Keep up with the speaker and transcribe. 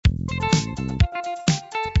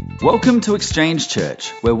Welcome to Exchange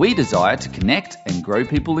Church, where we desire to connect and grow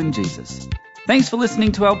people in Jesus. Thanks for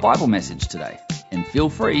listening to our Bible message today, and feel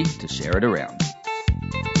free to share it around.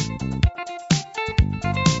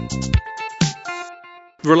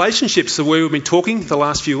 Relationships are where we've been talking the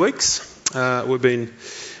last few weeks. We've been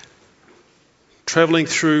travelling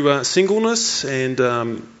through singleness and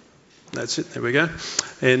that's it, there we go,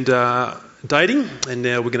 and dating, and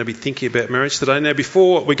now we're going to be thinking about marriage today. Now,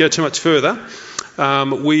 before we go too much further,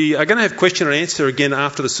 we are going to have question and answer again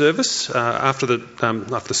after the service, after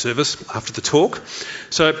the talk.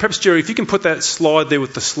 So perhaps, Jerry, if you can put that slide there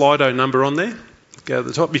with the Slido number on there, go to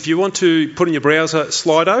the top. If you want to put in your browser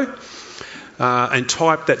Slido and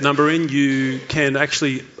type that number in, you can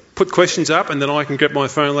actually put questions up, and then I can grab my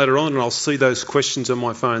phone later on and I'll see those questions on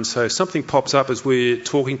my phone. So if something pops up as we're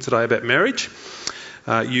talking today about marriage,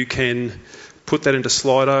 you can put that into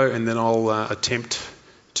Slido, and then I'll attempt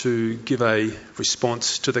to give a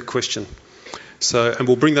response to the question. So, and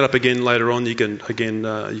we'll bring that up again later on. You can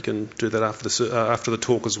do that after the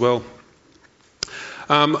talk as well.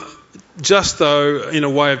 Just though, in a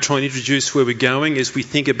way of trying to introduce where we're going as we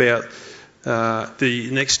think about the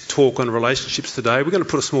next talk on relationships today, we're going to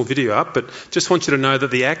put a small video up, but just want you to know that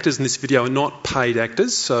the actors in this video are not paid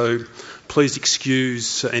actors, so please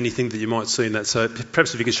excuse anything that you might see in that. So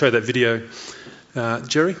perhaps if you could show that video,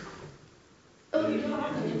 Jerry.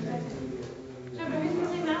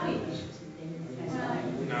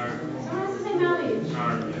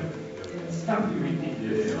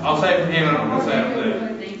 I'll say it from here and I'll say it there.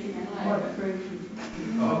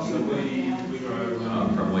 Oh, so we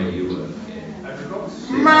go From where you were.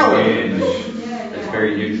 Maui. It's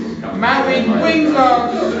very neutral. Maui,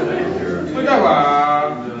 Wingloss. We go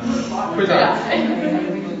up. With us.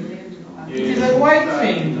 It is a white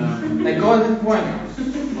thing that God has appointed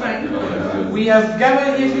us. We have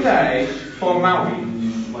gathered here today for Maui.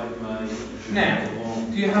 Now,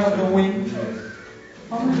 do you have the wing?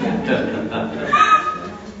 I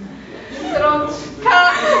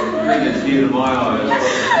can see it in my eyes.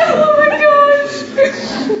 Oh my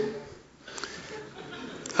gosh!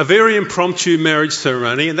 A very impromptu marriage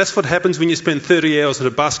ceremony, and that's what happens when you spend 30 hours at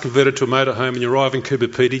a bus converted to a motorhome and you arrive in Cooper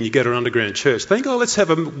Pedy and you go to an underground church. Think, let's have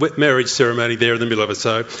a marriage ceremony there in the middle of it.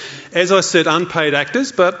 So, as I said, unpaid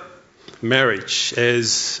actors, but marriage,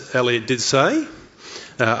 as Elliot did say,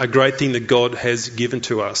 a great thing that God has given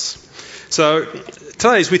to us. So,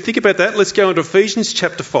 today, as we think about that, let's go into Ephesians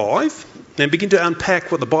chapter 5 and begin to unpack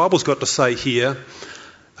what the Bible's got to say here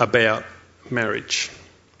about marriage.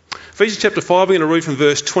 Ephesians chapter 5, we're going to read from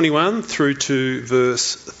verse 21 through to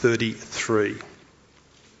verse 33.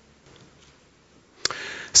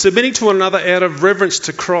 Submitting to one another out of reverence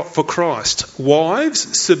for Christ.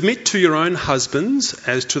 Wives, submit to your own husbands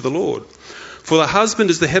as to the Lord. For the husband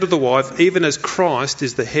is the head of the wife, even as Christ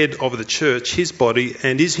is the head of the church, his body,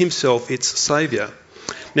 and is himself its Saviour.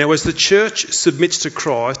 Now, as the church submits to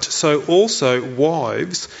Christ, so also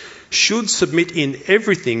wives should submit in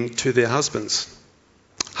everything to their husbands.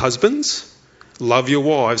 Husbands, love your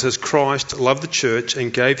wives as Christ loved the church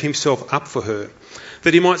and gave himself up for her,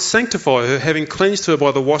 that he might sanctify her, having cleansed her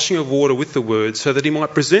by the washing of water with the word, so that he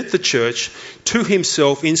might present the church to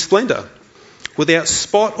himself in splendour, without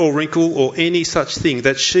spot or wrinkle or any such thing,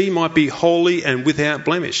 that she might be holy and without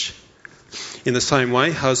blemish. In the same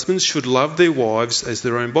way, husbands should love their wives as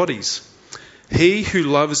their own bodies. He who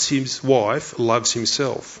loves his wife loves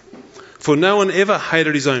himself. For no one ever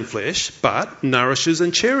hated his own flesh, but nourishes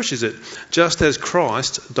and cherishes it, just as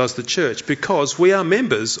Christ does the church, because we are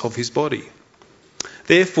members of his body.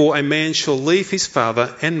 Therefore a man shall leave his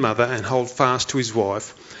father and mother and hold fast to his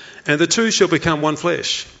wife, and the two shall become one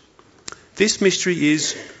flesh. This mystery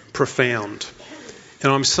is profound,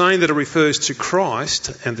 and I'm saying that it refers to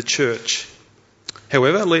Christ and the church.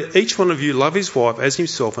 However, let each one of you love his wife as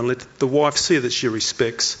himself, and let the wife see that she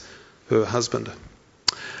respects her husband.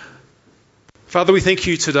 Father, we thank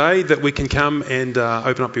you today that we can come and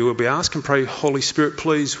open up your word. We ask and pray, Holy Spirit,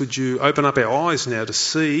 please would you open up our eyes now to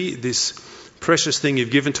see this precious thing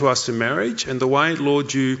you've given to us in marriage, and the way,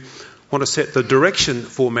 Lord, you want to set the direction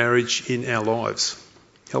for marriage in our lives.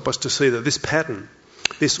 Help us to see that this pattern,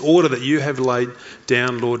 this order that you have laid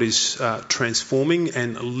down, Lord, is transforming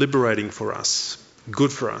and liberating for us,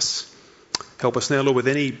 good for us. Help us now, Lord, with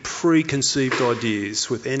any preconceived ideas,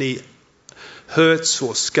 with any hurts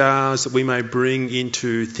or scars that we may bring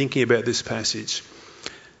into thinking about this passage.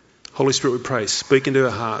 Holy Spirit, we pray, speak into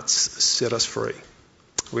our hearts, set us free.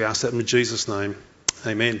 We ask that in Jesus' name.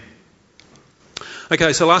 Amen.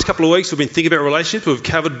 Okay, so the last couple of weeks we've been thinking about relationships. We've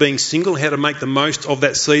covered being single, how to make the most of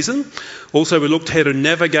that season. Also, we looked how to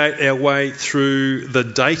navigate our way through the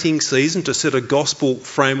dating season to set a gospel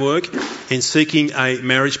framework in seeking a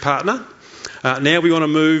marriage partner. Now we want to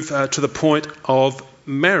move to the point of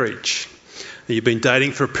marriage. You've been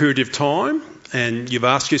dating for a period of time and you've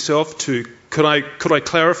asked yourself could I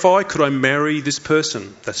clarify, could I marry this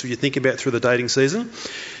person? That's what you think about through the dating season.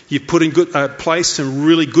 You've put in place some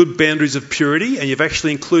really good boundaries of purity, and you've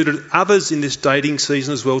actually included others in this dating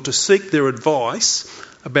season as well to seek their advice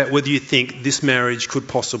about whether you think this marriage could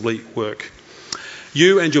possibly work.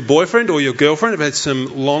 You and your boyfriend or your girlfriend have had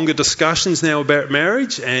some longer discussions now about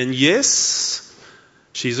marriage, and yes,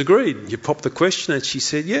 she's agreed. You popped the question and she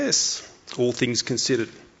said yes, all things considered.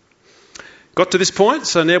 Got to this point,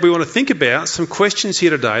 so now we want to think about some questions here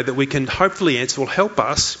today that we can hopefully answer, will help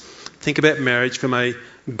us think about marriage from a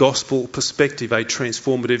gospel perspective, a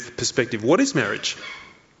transformative perspective. What is marriage?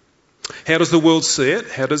 How does the world see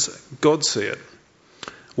it? How does God see it?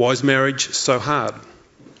 Why is marriage so hard?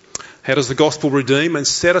 How does the gospel redeem and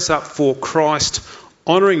set us up for Christ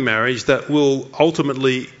honouring marriage that will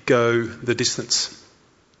ultimately go the distance?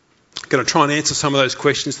 I'm going to try and answer some of those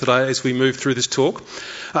questions today as we move through this talk.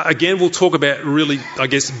 Again, we'll talk about really,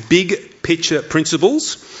 big picture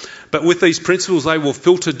principles. But with these principles, they will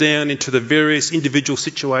filter down into the various individual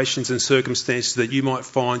situations and circumstances that you might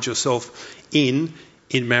find yourself in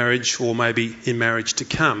marriage or maybe in marriage to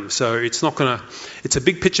come. So it's a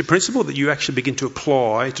big picture principle that you actually begin to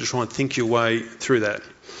apply to try and think your way through that.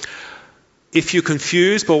 If you're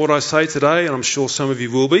confused by what I say today, and I'm sure some of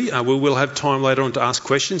you will be, we will have time later on to ask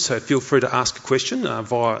questions, so feel free to ask a question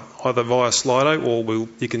either via Slido or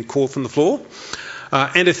you can call from the floor.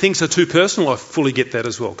 And if things are too personal, I fully get that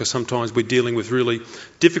as well, because sometimes we're dealing with really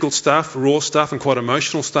difficult stuff, raw stuff and quite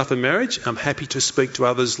emotional stuff in marriage. I'm happy to speak to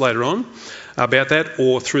others later on about that,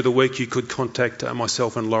 or through the week you could contact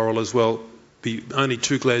myself and Laurel as well. Be only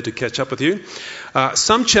too glad to catch up with you.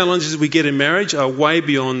 Some challenges we get in marriage are way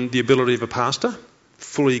beyond the ability of a pastor.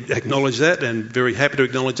 Fully acknowledge that and very happy to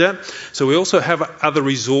acknowledge that. So we also have other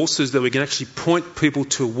resources that we can actually point people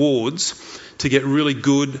towards to get really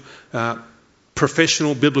good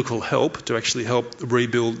professional biblical help to actually help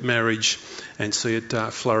rebuild marriage and see it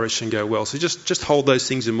flourish and go well. So just hold those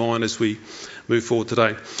things in mind as we move forward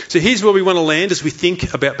today. So here's where we want to land as we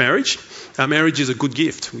think about marriage. Marriage is a good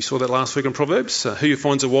gift. We saw that last week in Proverbs. Who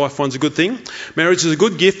finds a wife finds a good thing. Marriage is a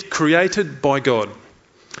good gift created by God.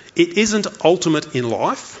 It isn't ultimate in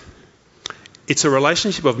life. It's a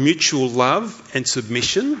relationship of mutual love and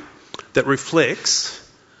submission that reflects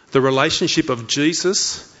the relationship of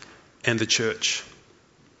Jesus and the church.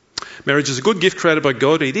 Marriage is a good gift created by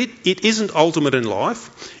God. It isn't ultimate in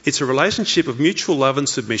life. It's a relationship of mutual love and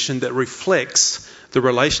submission that reflects the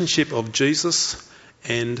relationship of Jesus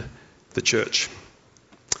and the church.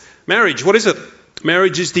 Marriage, what is it?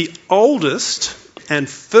 Marriage is the oldest and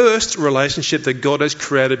first relationship that God has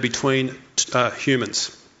created between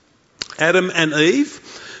humans. Adam and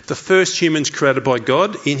Eve, the first humans created by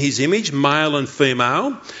God in his image, male and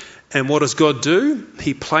female. And what does God do?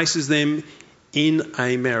 He places them in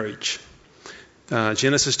a marriage.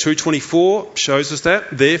 Genesis 2:24 shows us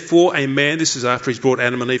that. Therefore a man, this is after he's brought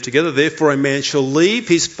Adam and Eve together, therefore a man shall leave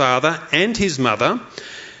his father and his mother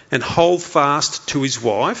and hold fast to his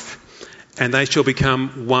wife, and they shall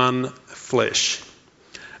become one flesh.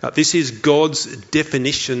 This is God's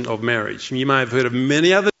definition of marriage. You may have heard of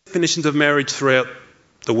many other definitions of marriage throughout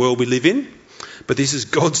the world we live in, but this is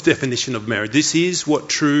God's definition of marriage. This is what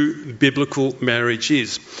true biblical marriage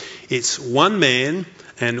is. It's one man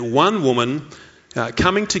and one woman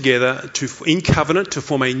coming together in covenant to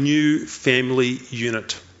form a new family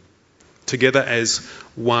unit, together as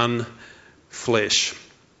one flesh.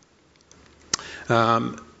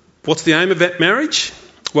 What's the aim of that marriage?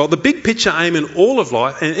 Well, the big picture aim in all of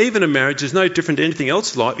life, and even in marriage, is no different to anything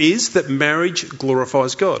else in life, is that marriage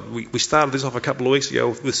glorifies God. We started this off a couple of weeks ago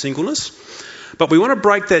with singleness, but we want to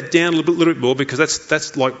break that down a little bit more, because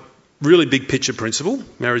that's like really big picture principle.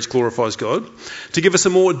 Marriage glorifies God. To give us a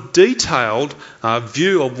more detailed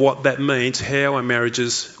view of what that means, how our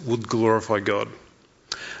marriages would glorify God.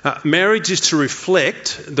 Marriage is to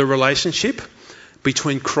reflect the relationship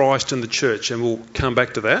between Christ and the church, and we'll come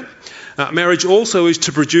back to that. Marriage also is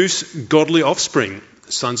to produce godly offspring,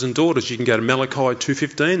 sons and daughters. You can go to Malachi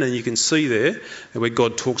 2:15 and you can see there where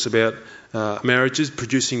God talks about marriages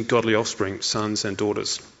producing godly offspring, sons and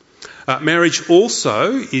daughters. Marriage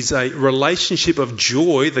also is a relationship of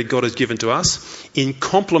joy that God has given to us in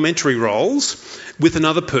complementary roles with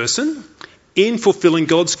another person in fulfilling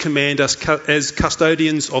God's command as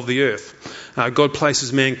custodians of the earth. God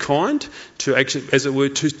places mankind to actually, as it were,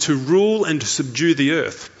 to rule and to subdue the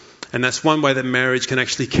earth. And that's one way that marriage can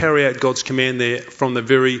actually carry out God's command there from the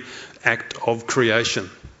very act of creation.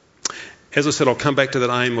 As I said, I'll come back to that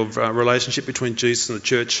aim of relationship between Jesus and the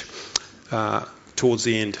church towards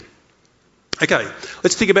the end. Okay,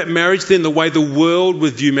 let's think about marriage then, the way the world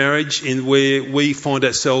would view marriage, in where we find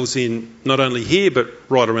ourselves in, not only here but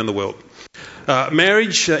right around the world.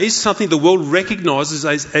 Marriage is something the world recognises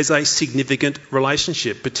as a significant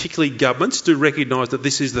relationship. Particularly governments do recognise that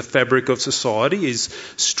this is the fabric of society, is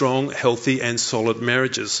strong, healthy and solid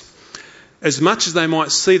marriages. As much as they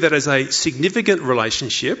might see that as a significant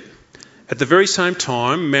relationship, at the very same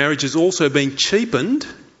time, marriage is also being cheapened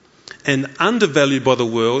and undervalued by the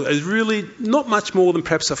world as really not much more than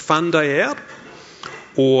perhaps a fun day out,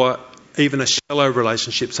 or even a shallow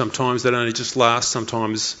relationship sometimes that only just lasts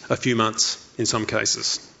sometimes a few months in some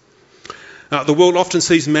cases. The world often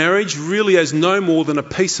sees marriage really as no more than a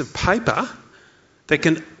piece of paper that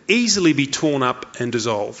can easily be torn up and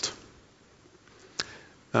dissolved.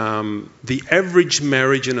 The average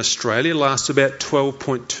marriage in Australia lasts about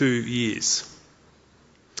 12.2 years.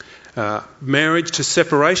 Marriage to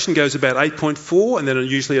separation goes about 8.4, and then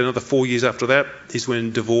usually another 4 years after that is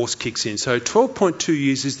when divorce kicks in. So 12.2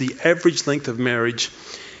 years is the average length of marriage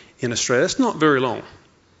in Australia. That's not very long.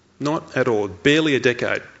 Not at all. Barely a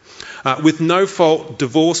decade. With no fault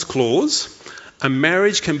divorce clause, a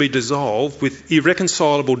marriage can be dissolved with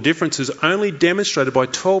irreconcilable differences only demonstrated by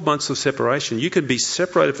 12 months of separation. You can be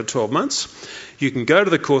separated for 12 months. You can go to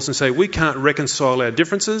the courts and say, we can't reconcile our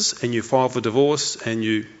differences, and you file for divorce and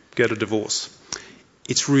you get a divorce.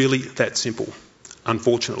 It's really that simple,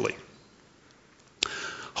 unfortunately.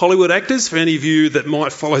 Hollywood actors, for any of you that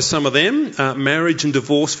might follow some of them, marriage and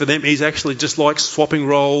divorce for them is actually just like swapping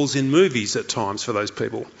roles in movies at times for those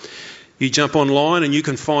people. You jump online and you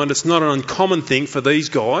can find it's not an uncommon thing for these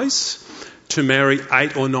guys to marry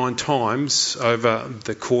 8 or 9 times over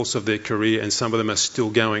the course of their career, and some of them are still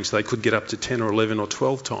going, so they could get up to 10 or 11 or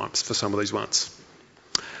 12 times for some of these ones.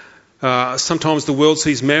 Sometimes the world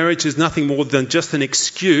sees marriage as nothing more than just an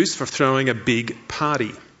excuse for throwing a big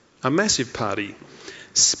party, a massive party,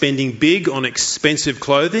 spending big on expensive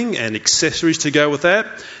clothing and accessories to go with that.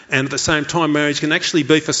 And at the same time, marriage can actually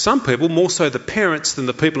be, for some people, more so the parents than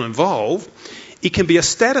the people involved, it can be a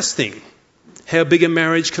status thing. How big a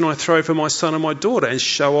marriage can I throw for my son and my daughter and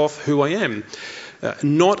show off who I am?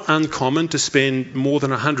 Not uncommon to spend more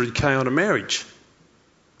than $100,000 on a marriage.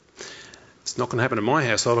 It's not going to happen in my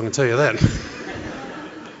household, I can tell you that.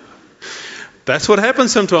 That's what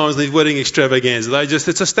happens sometimes in these wedding extravaganzas.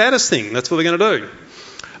 It's a status thing. That's what they're going to do.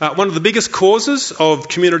 One of the biggest causes of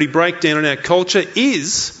community breakdown in our culture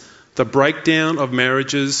is the breakdown of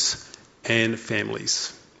marriages and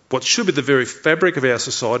families. What should be the very fabric of our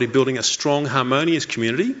society, building a strong, harmonious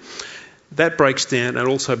community, that breaks down and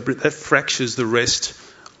also that fractures the rest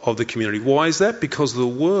of the community. Why is that? Because the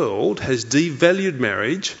world has devalued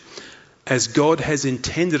marriage as God has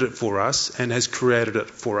intended it for us and has created it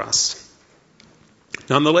for us.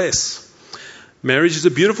 Nonetheless, marriage is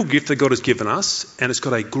a beautiful gift that God has given us, and it's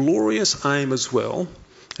got a glorious aim as well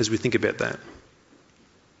as we think about that.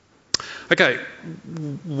 Okay,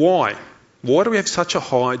 why? Why do we have such a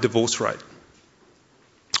high divorce rate?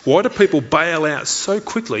 Why do people bail out so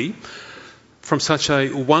quickly from such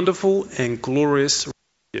a wonderful and glorious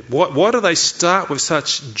relationship? Why do they start with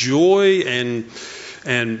such joy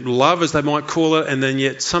and love, as they might call it, and then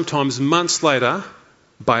yet sometimes months later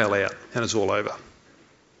bail out and it's all over?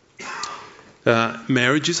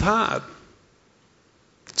 Marriage is hard.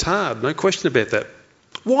 It's hard, no question about that.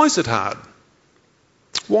 Why is it hard?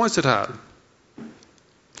 Why is it hard?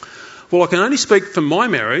 Well, I can only speak for my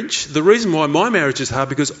marriage. The reason why my marriage is hard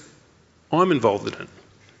because I'm involved in it.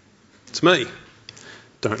 It's me.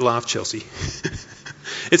 Don't laugh, Chelsea.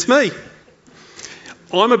 It's me.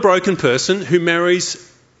 I'm a broken person who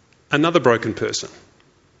marries another broken person.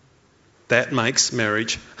 That makes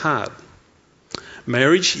marriage hard.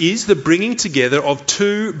 Marriage is the bringing together of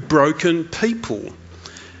two broken people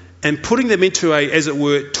and putting them into a, as it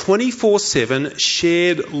were, 24/7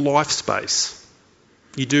 shared life space.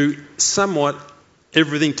 You do somewhat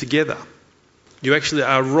everything together. You actually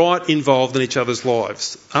are right involved in each other's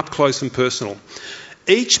lives, up close and personal.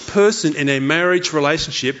 Each person in a marriage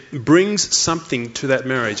relationship brings something to that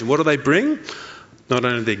marriage. And what do they bring? Not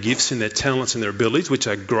only their gifts and their talents and their abilities, which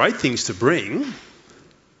are great things to bring,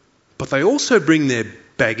 but they also bring their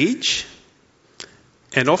baggage,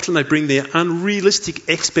 and often they bring their unrealistic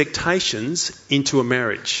expectations into a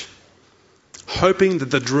marriage, hoping that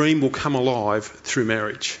the dream will come alive through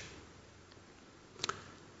marriage.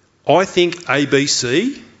 I think A, B,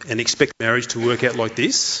 C and expect marriage to work out like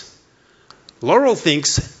this. Laurel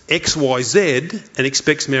thinks X, Y, Z and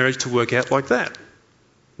expects marriage to work out like that.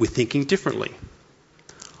 We're thinking differently.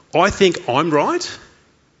 I think I'm right.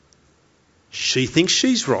 She thinks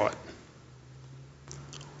she's right.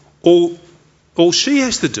 All she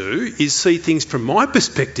has to do is see things from my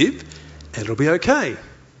perspective and it'll be okay.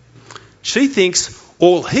 She thinks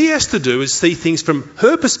all he has to do is see things from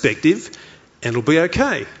her perspective and it'll be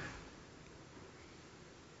okay.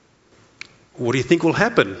 What do you think will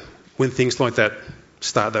happen when things like that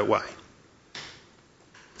start that way?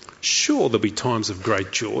 Sure, there'll be times of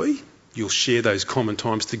great joy. You'll share those common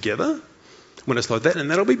times together when it's like that,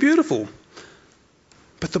 and that'll be beautiful.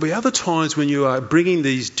 But there'll be other times when you are bringing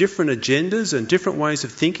these different agendas and different ways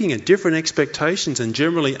of thinking and different expectations and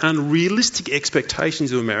generally unrealistic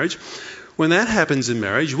expectations of a marriage. When that happens in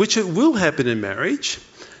marriage, which it will happen in marriage,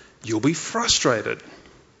 you'll be frustrated.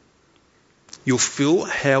 You'll feel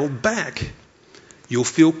held back. You'll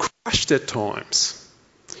feel crushed at times.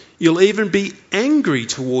 You'll even be angry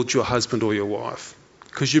towards your husband or your wife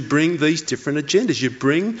because you bring these different agendas. You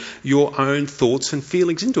bring your own thoughts and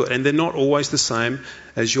feelings into it, and they're not always the same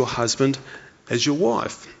as your husband, as your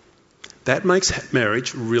wife. That makes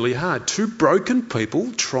marriage really hard. Two broken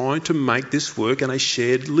people trying to make this work in a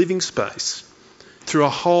shared living space through a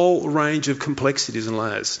whole range of complexities and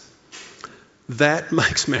layers. That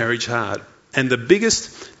makes marriage hard. And the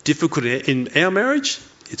biggest difficulty in our marriage,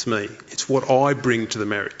 it's me. It's what I bring to the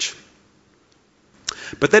marriage.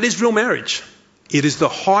 But that is real marriage. It is the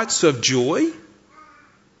heights of joy,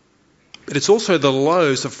 but it's also the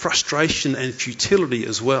lows of frustration and futility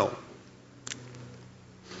as well.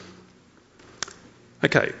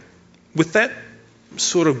 Okay, with that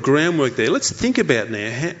sort of groundwork there, let's think about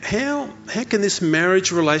now, how can this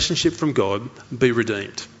marriage relationship from God be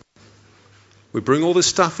redeemed? We bring all this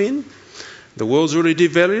stuff in. The world's already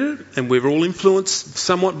devalued it, and we're all influenced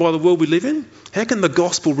somewhat by the world we live in. How can the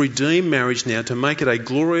gospel redeem marriage now to make it a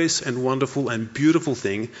glorious and wonderful and beautiful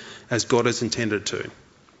thing as God has intended to?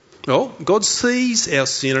 Well, God sees our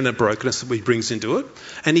sin and our brokenness that He brings into it,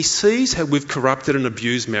 and He sees how we've corrupted and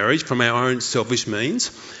abused marriage from our own selfish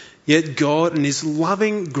means. Yet God, in His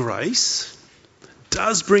loving grace,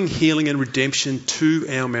 does bring healing and redemption to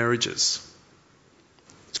our marriages.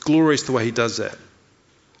 It's glorious the way He does that.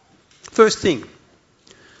 First thing,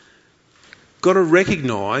 got to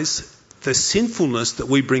recognise the sinfulness that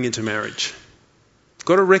we bring into marriage.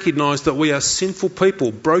 Got to recognise that we are sinful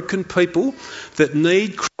people, broken people that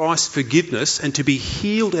need Christ's forgiveness and to be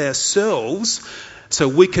healed ourselves so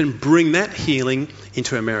we can bring that healing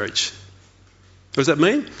into our marriage. What does that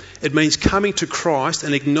mean? It means coming to Christ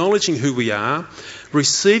and acknowledging who we are,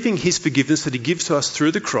 receiving His forgiveness that He gives to us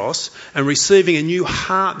through the cross, and receiving a new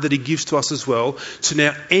heart that He gives to us as well, to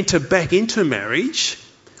now enter back into marriage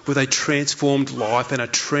with a transformed life and a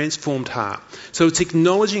transformed heart. So it's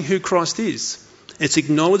acknowledging who Christ is. It's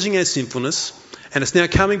acknowledging our sinfulness, and it's now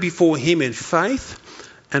coming before Him in faith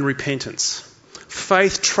and repentance.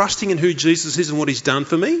 Faith, trusting in who Jesus is and what He's done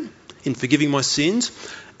for me in forgiving my sins,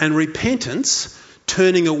 and repentance,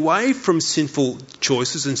 turning away from sinful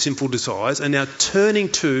choices and sinful desires and now turning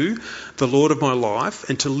to the Lord of my life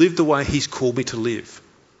and to live the way He's called me to live.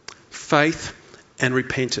 Faith and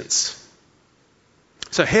repentance.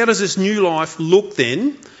 So how does this new life look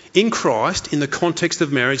then in Christ in the context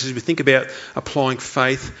of marriage as we think about applying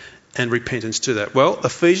faith and repentance to that? Well,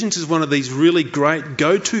 Ephesians is one of these really great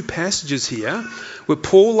go-to passages here where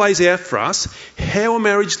Paul lays out for us how a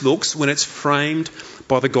marriage looks when it's framed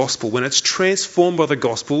by the gospel, when it's transformed by the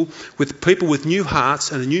gospel with people with new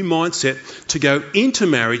hearts and a new mindset to go into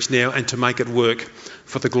marriage now and to make it work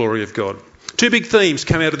for the glory of God. Two big themes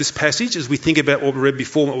come out of this passage as we think about what we read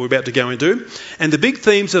before and what we're about to go and do. And the big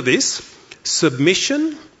themes are this: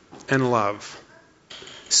 submission and love.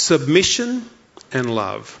 Submission and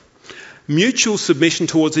love. Mutual submission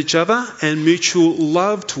towards each other and mutual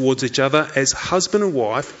love towards each other as husband and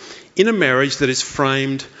wife in a marriage that is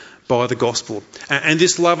framed by the gospel. And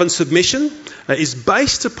this love and submission is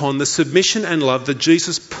based upon the submission and love that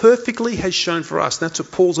Jesus perfectly has shown for us. That's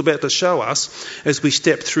what Paul's about to show us as we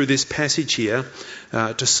step through this passage here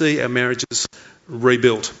to see our marriages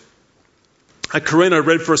rebuilt. Karina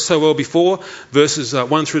read for us so well before, verses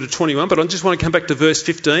 1 through to 21, but I just want to come back to verse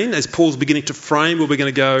 15 as Paul's beginning to frame where we're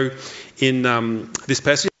going to go in this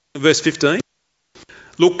passage. Verse 15.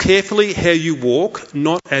 Look carefully how you walk,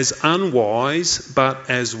 not as unwise, but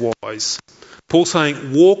as wise. Paul's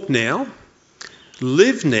saying, walk now,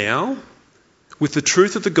 live now, with the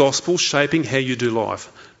truth of the gospel shaping how you do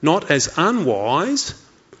life. Not as unwise,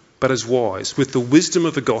 but as wise, with the wisdom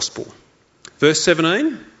of the gospel. Verse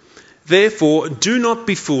 17, Therefore, do not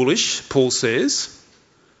be foolish, Paul says,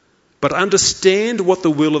 but understand what the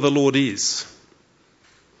will of the Lord is.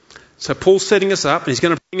 So Paul's setting us up, and he's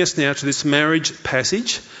going to bring us now to this marriage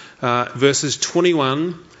passage, verses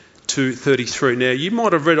 21 to 33. Now, you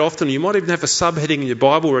might have read often, you might even have a subheading in your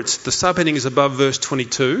Bible where the subheading is above verse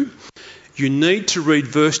 22. You need to read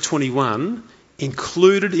verse 21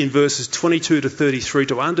 included in verses 22 to 33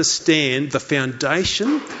 to understand the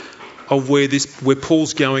foundation of where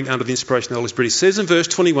Paul's going under the inspiration of the Holy Spirit. He says in verse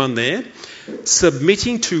 21 there,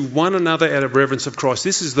 submitting to one another out of reverence of Christ.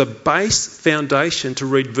 This is the base foundation to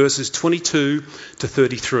read verses 22 to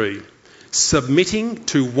 33. Submitting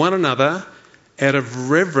to one another out of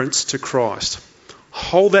reverence to Christ.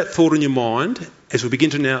 Hold that thought in your mind as we begin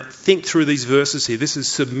to now think through these verses here. This is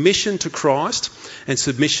submission to Christ and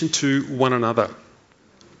submission to one another.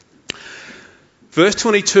 Verse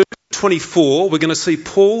 22 24, we're going to see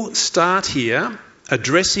Paul start here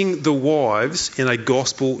addressing the wives in a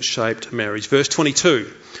gospel-shaped marriage. Verse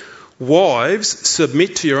 22, wives,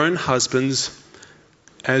 submit to your own husbands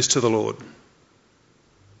as to the Lord.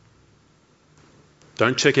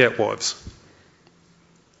 Don't check out wives.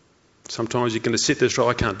 Sometimes you're going to sit there and say,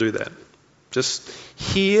 I can't do that. Just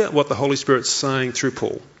hear what the Holy Spirit's saying through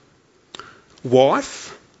Paul.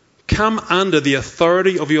 Wife, come under the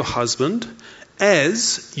authority of your husband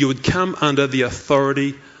as you would come under the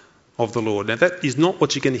authority of the Lord. Now, that is not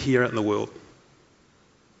what you're going to hear out in the world.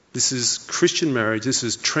 This is Christian marriage. This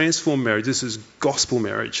is transformed marriage. This is gospel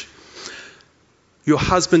marriage. Your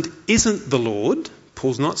husband isn't the Lord.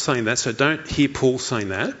 Paul's not saying that, so don't hear Paul saying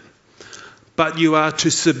that. But you are to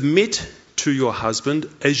submit to your husband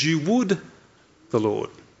as you would the Lord.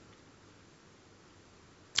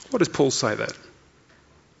 What does Paul say that?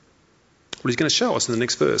 Well, he's going to show us in the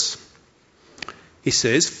next verse. He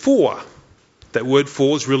says, for. That word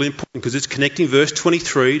for is really important because it's connecting verse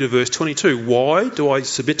 23 to verse 22. Why do I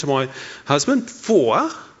submit to my husband? For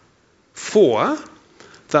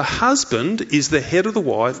the husband is the head of the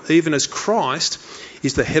wife, even as Christ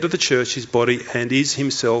is the head of the church, his body, and is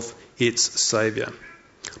himself its saviour.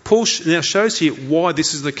 Paul now shows here why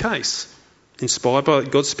this is the case, inspired by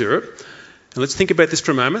God's Spirit. And let's think about this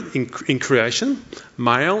for a moment. In creation,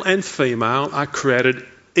 male and female are created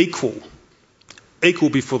equal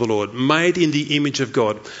before the Lord, made in the image of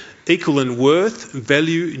God, equal in worth,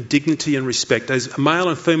 value, dignity and respect. As male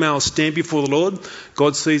and female stand before the Lord,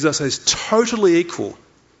 God sees us as totally equal.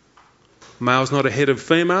 Male's not ahead of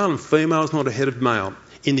female and female's not ahead of male.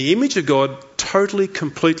 In the image of God, totally,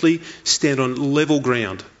 completely stand on level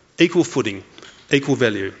ground, equal footing, equal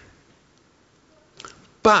value.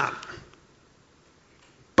 But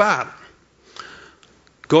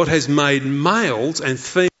God has made males and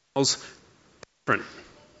females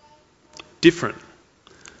different.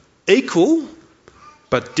 Equal,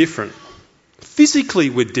 but different. Physically,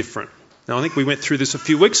 we're different. Now, I think we went through this a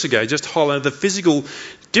few weeks ago, just highlighted the physical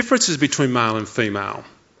differences between male and female.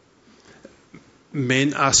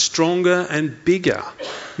 Men are stronger and bigger.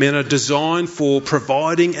 Men are designed for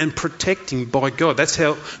providing and protecting by God. That's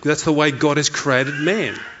the way God has created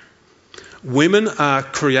man. Women are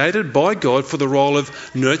created by God for the role of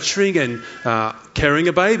nurturing and carrying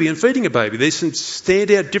a baby and feeding a baby. There's some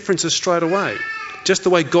standout differences straight away. Just the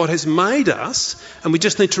way God has made us, and we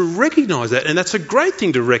just need to recognise that. And that's a great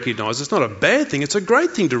thing to recognise. It's not a bad thing, it's a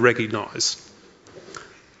great thing to recognise.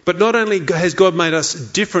 But not only has God made us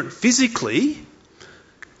different physically,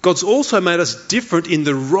 God's also made us different in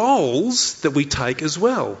the roles that we take as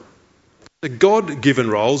well. The God-given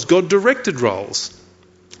roles, God-directed roles.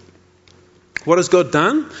 What has God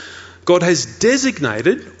done? God has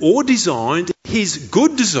designated or designed his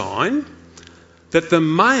good design that the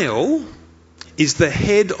male is the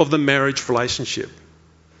head of the marriage relationship.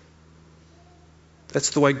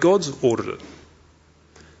 That's the way God's ordered it.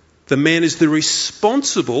 The man is the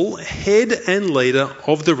responsible head and leader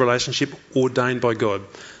of the relationship ordained by God.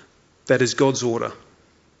 That is God's order,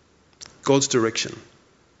 God's direction,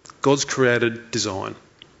 God's created design.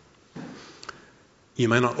 You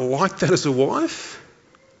may not like that as a wife,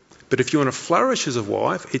 but if you want to flourish as a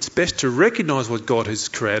wife, it's best to recognise what God has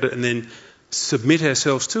created and then submit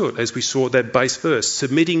ourselves to it, as we saw that base verse,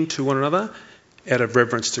 submitting to one another out of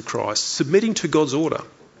reverence to Christ, submitting to God's order.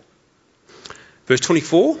 Verse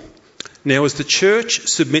 24, now as the church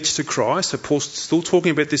submits to Christ, so Paul's still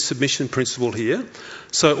talking about this submission principle here,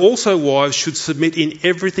 so also wives should submit in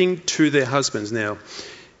everything to their husbands. Now,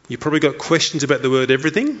 you've probably got questions about the word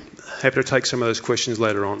everything. Happy to take some of those questions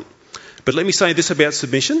later on. But let me say this about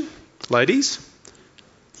submission, ladies.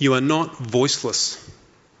 You are not voiceless.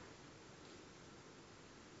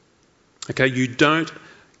 Okay, you don't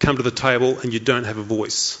come to the table and you don't have a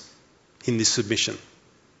voice. in this submission.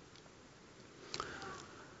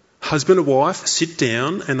 Husband and wife sit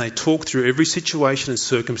down and they talk through every situation and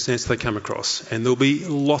circumstance they come across. And there'll be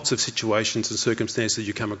lots of situations and circumstances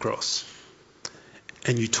you come across.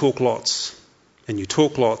 And you talk lots. And you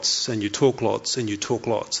talk lots. And you talk lots. And you talk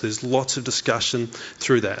lots. There's lots of discussion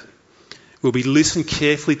through that. We'll be listening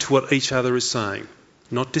carefully to what each other is saying.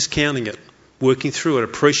 Not discounting it. Working through it.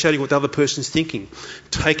 Appreciating what the other person's thinking.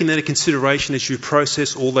 Taking that into consideration as you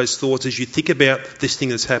process all those thoughts. As you think about this thing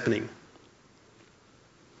that's happening.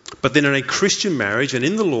 But then in a Christian marriage and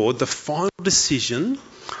in the Lord, the final decision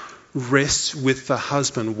rests with the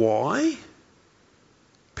husband. Why?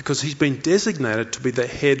 Because he's been designated to be the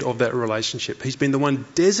head of that relationship. He's been the one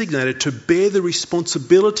designated to bear the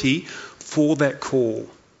responsibility for that call.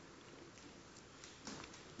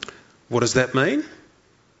 What does that mean?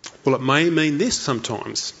 Well, it may mean this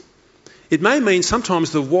sometimes. It may mean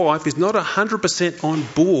sometimes the wife is not 100% on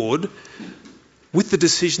board with the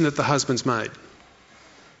decision that the husband's made.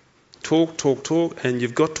 Talk, and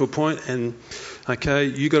you've got to a point and, okay,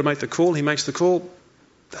 you got to make the call, he makes the call.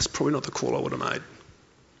 That's probably not the call I would have made.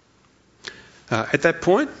 At that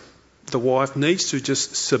point, the wife needs to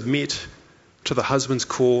just submit to the husband's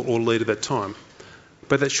call or lead at that time.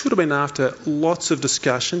 But that should have been after lots of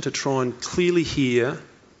discussion to try and clearly hear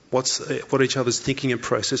what each other's thinking and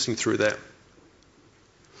processing through that.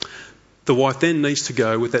 The wife then needs to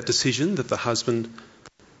go with that decision that the husband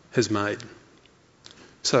has made.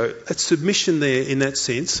 So that's submission there in that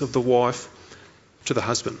sense of the wife to the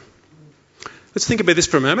husband. Let's think about this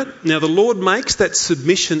for a moment. Now the Lord makes that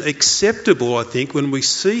submission acceptable, I think, when we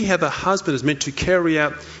see how the husband is meant to carry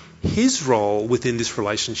out his role within this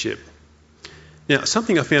relationship. Now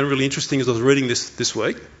something I found really interesting as I was reading this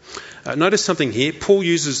week. Notice something here. Paul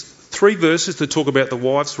uses 3 verses to talk about the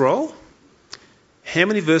wife's role. How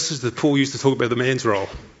many verses does Paul use to talk about the man's role?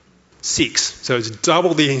 6. So it's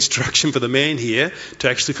double the instruction for the man here to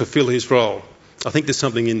actually fulfil his role. I think there's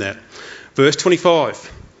something in that. Verse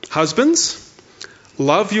 25. Husbands,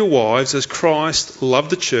 love your wives as Christ loved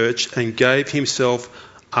the church and gave himself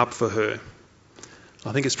up for her.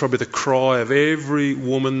 I think it's probably the cry of every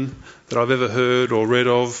woman that I've ever heard or read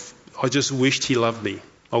of. I just wished he loved me.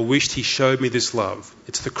 I wished he showed me this love.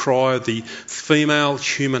 It's the cry of the female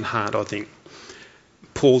human heart, I think.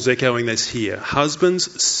 Paul's echoing this here. Husbands,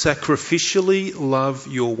 sacrificially love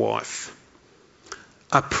your wife.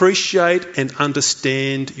 Appreciate and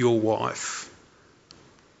understand your wife.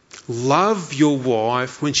 Love your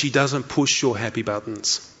wife when she doesn't push your happy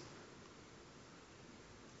buttons.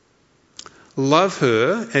 Love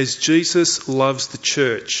her as Jesus loves the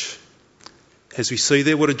church. As we see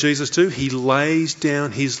there, what did Jesus do? He lays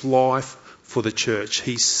down his life for the church.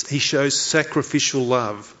 He shows sacrificial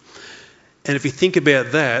love. And if you think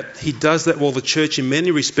about that, he does that while the church in many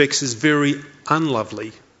respects is very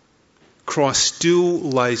unlovely. Christ still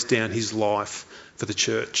lays down his life for the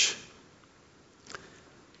church.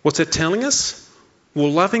 What's that telling us? Well,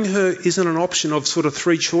 loving her isn't an option of sort of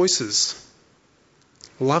 3 choices.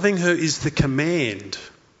 Loving her is the command,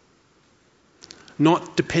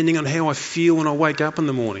 not depending on how I feel when I wake up in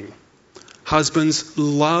the morning. Husbands,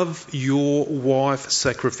 love your wife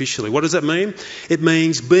sacrificially. What does that mean? It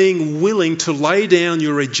means being willing to lay down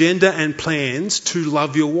your agenda and plans to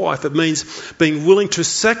love your wife. It means being willing to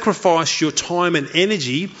sacrifice your time and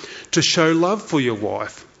energy to show love for your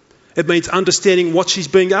wife. It means understanding what she's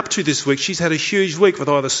been up to this week. She's had a huge week with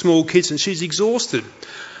either small kids and she's exhausted.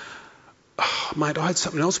 Oh, mate, I had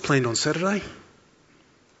something else planned on Saturday.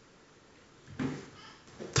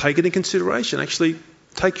 Take it in consideration. Actually,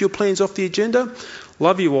 take your plans off the agenda,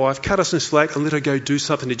 love your wife, cut her some slack and let her go do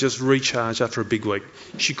something to just recharge after a big week.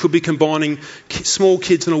 She could be combining small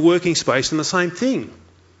kids in a working space and the same thing.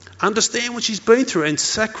 Understand what she's been through and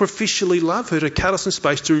sacrificially love her to cut her some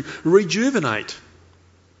space to rejuvenate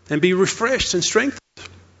and be refreshed and strengthened.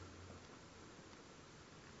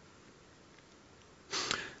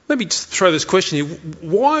 Let me just throw this question here.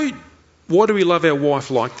 Why do we love our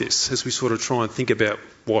wife like this as we sort of try and think about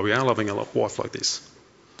why we are loving our wife like this?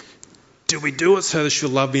 Do we do it so that she'll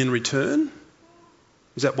love me in return?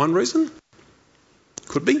 Is that one reason?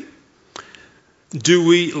 Could be. Do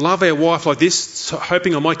we love our wife like this,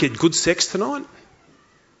 hoping I might get good sex tonight?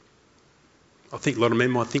 I think a lot of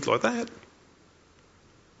men might think like that.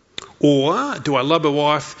 Or do I love a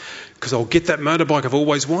wife because I'll get that motorbike I've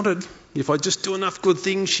always wanted? If I just do enough good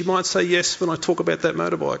things, she might say yes when I talk about that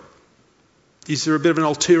motorbike. Is there a bit of an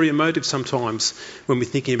ulterior motive sometimes when we're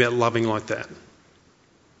thinking about loving like that?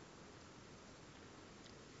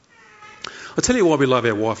 I'll tell you why we love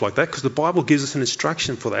our wife like that, because the Bible gives us an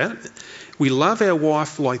instruction for that. We love our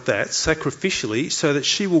wife like that, sacrificially, so that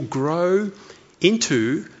she will grow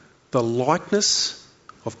into the likeness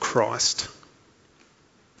of Christ.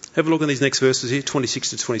 Have a look at these next verses here, 26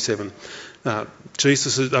 to 27.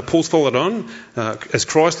 Paul's followed on, as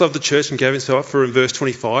Christ loved the church and gave himself for her in verse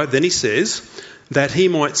 25. Then he says, that he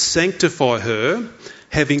might sanctify her,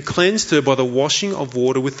 having cleansed her by the washing of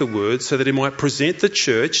water with the word, so that he might present the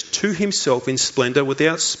church to himself in splendour,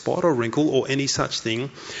 without spot or wrinkle or any such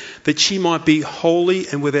thing, that she might be holy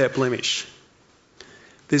and without blemish.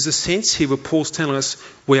 There's a sense here where Paul's telling us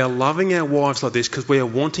we are loving our wives like this because we are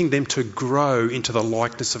wanting them to grow into the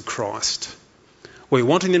likeness of Christ. We're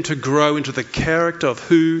wanting them to grow into the character of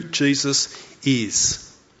who Jesus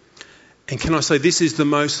is. And can I say, this is the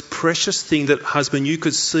most precious thing that, husband, you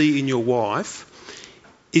could see in your wife,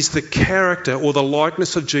 is the character or the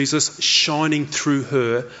likeness of Jesus shining through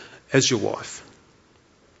her as your wife.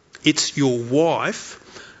 It's your wife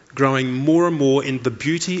growing more and more in the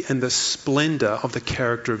beauty and the splendour of the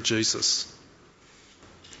character of Jesus.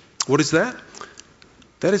 What is that?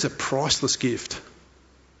 That is a priceless gift.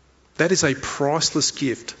 That is a priceless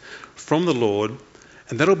gift from the Lord,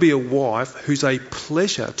 and that'll be a wife who's a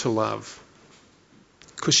pleasure to love,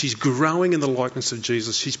 because she's growing in the likeness of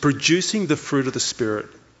Jesus. She's producing the fruit of the Spirit.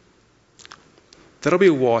 That'll be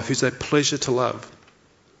a wife who's a pleasure to love.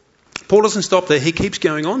 Paul doesn't stop there. He keeps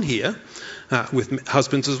going on here with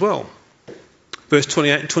husbands as well. Verse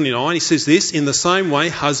 28 and 29, he says this, in the same way,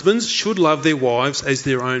 husbands should love their wives as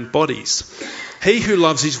their own bodies. He who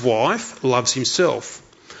loves his wife loves himself.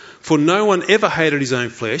 For no one ever hated his own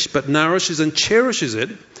flesh, but nourishes and cherishes it,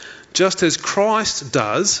 just as Christ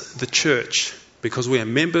does the church, because we are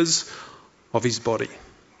members of his body.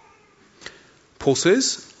 Paul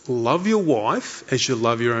says, love your wife as you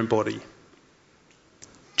love your own body.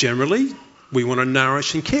 Generally, we want to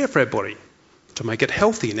nourish and care for our body, to make it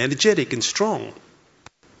healthy and energetic and strong.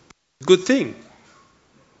 Good thing.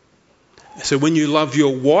 So when you love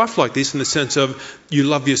your wife like this, in the sense of you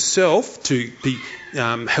love yourself to be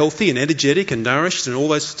healthy and energetic and nourished and all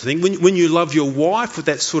those sorts of things, when you love your wife with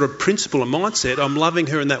that sort of principle and mindset, I'm loving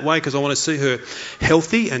her in that way because I want to see her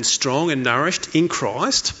healthy and strong and nourished in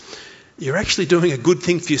Christ, you're actually doing a good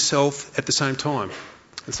thing for yourself at the same time.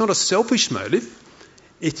 It's not a selfish motive.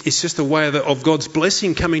 It's just a way of God's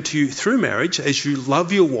blessing coming to you through marriage as you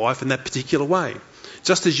love your wife in that particular way.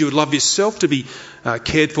 Just as you would love yourself to be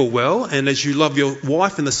cared for well, and as you love your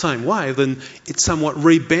wife in the same way, then it somewhat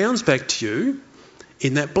rebounds back to you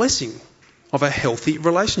in that blessing of a healthy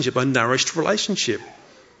relationship, a nourished relationship.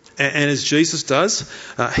 And as Jesus does,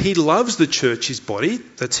 he loves the church, his body,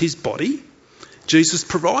 that's his body. Jesus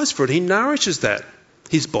provides for it. He nourishes that,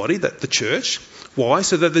 his body, that the church. Why?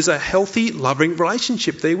 So that there's a healthy, loving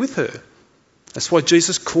relationship there with her. That's why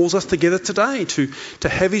Jesus calls us together today, to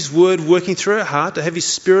have his word working through our heart, to have his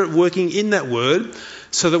spirit working in that word,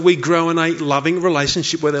 so that we grow in a loving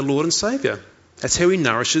relationship with our Lord and Saviour. That's how he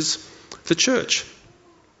nourishes the church.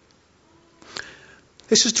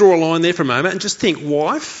 Let's just draw a line there for a moment and just think,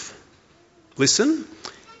 wife, listen,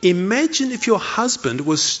 imagine if your husband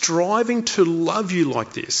was striving to love you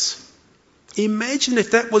like this. Imagine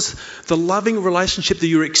if that was the loving relationship that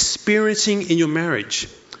you're experiencing in your marriage.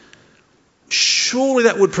 Surely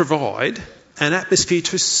that would provide an atmosphere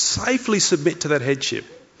to safely submit to that headship.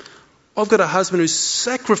 I've got a husband who's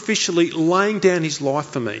sacrificially laying down his life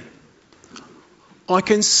for me. I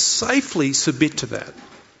can safely submit to that.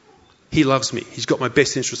 He loves me. He's got my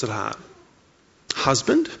best interest at heart.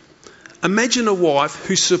 Husband, imagine a wife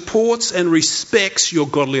who supports and respects your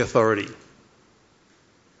godly authority.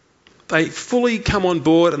 They fully come on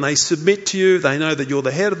board and they submit to you. They know that you're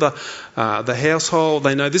the head of the household.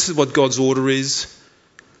 They know this is what God's order is.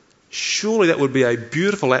 Surely that would be a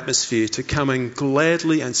beautiful atmosphere to come and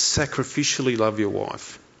gladly and sacrificially love your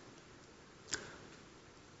wife.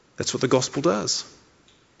 That's what the gospel does.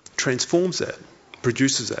 Transforms that,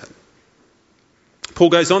 produces that. Paul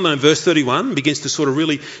goes on though in verse 31, begins to sort of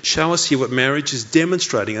really show us here what marriage is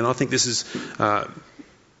demonstrating, and I think this is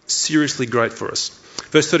seriously great for us.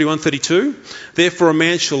 Verse 31, 32, therefore a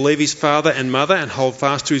man shall leave his father and mother and hold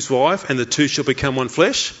fast to his wife, and the two shall become one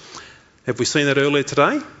flesh. Have we seen that earlier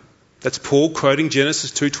today? That's Paul quoting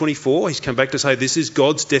Genesis 2:24. He's come back to say this is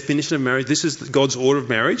God's definition of marriage. This is God's order of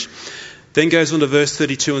marriage. Then goes on to verse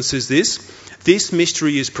 32 and says this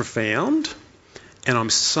mystery is profound, and I'm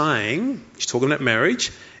saying, he's talking about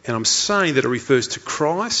marriage, and I'm saying that it refers to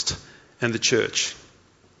Christ and the church.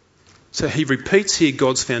 So he repeats here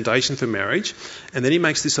God's foundation for marriage, and then he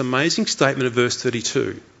makes this amazing statement of verse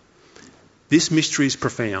 32. This mystery is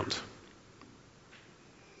profound.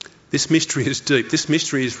 This mystery is deep. This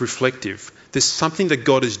mystery is reflective. There's something that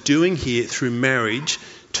God is doing here through marriage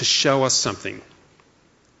to show us something.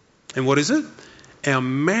 And what is it? Our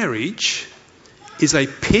marriage is a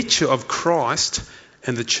picture of Christ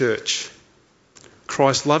and the church.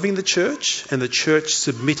 Christ loving the church and the church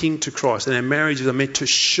submitting to Christ. And our marriages are meant to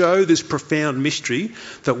show this profound mystery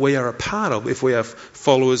that we are a part of if we are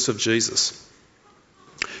followers of Jesus.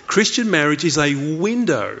 Christian marriage is a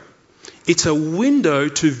window. It's a window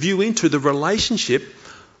to view into the relationship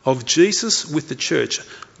of Jesus with the church.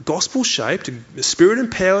 Gospel-shaped,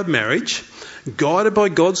 spirit-empowered marriage, guided by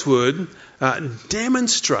God's word,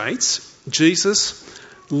 demonstrates Jesus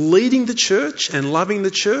leading the church and loving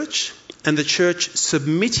the church, and the church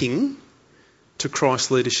submitting to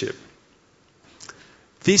Christ's leadership.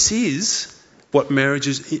 This is what marriage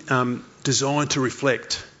is designed to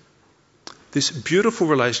reflect. This beautiful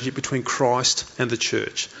relationship between Christ and the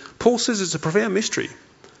church. Paul says it's a profound mystery.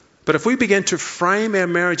 But if we began to frame our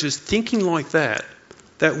marriages thinking like that,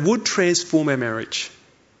 that would transform our marriage.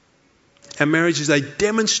 Our marriage is a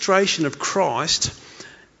demonstration of Christ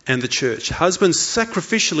and the church. Husbands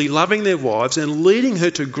sacrificially loving their wives and leading her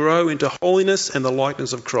to grow into holiness and the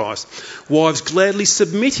likeness of Christ. Wives gladly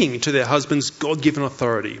submitting to their husband's God-given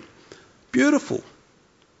authority. Beautiful.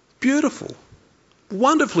 Beautiful.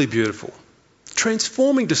 Wonderfully beautiful.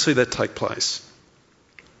 Transforming to see that take place.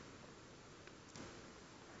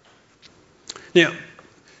 Now,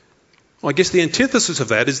 I guess the antithesis of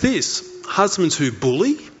that is this. Husbands who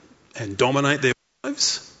bully and dominate their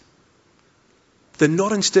wives, they're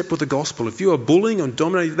not in step with the gospel. If you are bullying and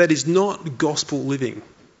dominating, that is not gospel living.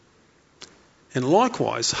 And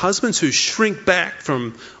likewise, husbands who shrink back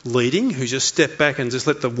from leading, who just step back and just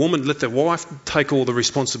let their wife take all the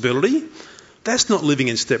responsibility, that's not living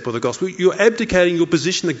in step with the gospel. You're abdicating your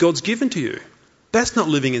position that God's given to you. That's not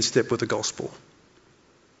living in step with the gospel.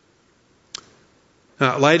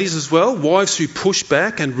 Ladies as well, wives who push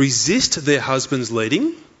back and resist their husband's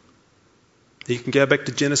leading. You can go back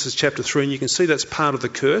to Genesis chapter 3 and you can see that's part of the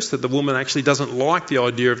curse, that the woman actually doesn't like the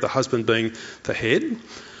idea of the husband being the head.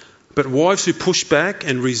 But wives who push back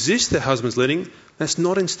and resist their husband's leading, that's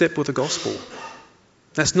not in step with the gospel.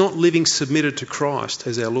 That's not living submitted to Christ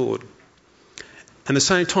as our Lord. And at the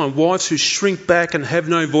same time, wives who shrink back and have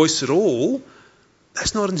no voice at all,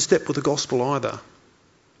 that's not in step with the gospel either.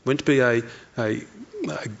 We're meant to be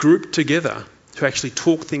a group together to actually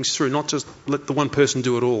talk things through, not just let the one person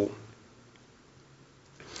do it all.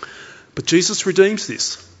 But Jesus redeems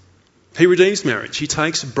this. He redeems marriage. He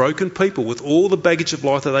takes broken people with all the baggage of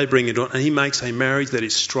life that they bring into it, and he makes a marriage that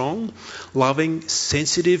is strong, loving,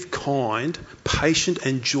 sensitive, kind, patient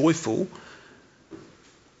and joyful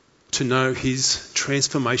to know his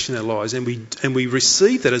transformation in our lives. And we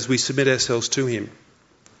receive that as we submit ourselves to him.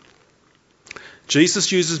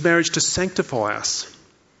 Jesus uses marriage to sanctify us,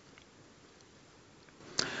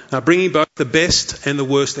 bringing both the best and the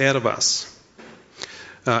worst out of us.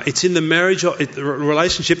 It's in the marriage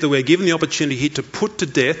relationship that we're given the opportunity here to put to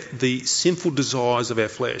death the sinful desires of our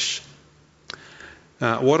flesh.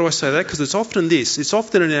 Why do I say that? Because it's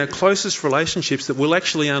often in our closest relationships that we'll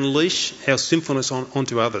actually unleash our sinfulness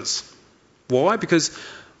onto others. Why? Because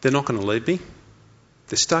they're not going to leave me.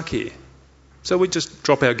 They're stuck here. So we just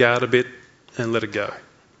drop our guard a bit and let it go.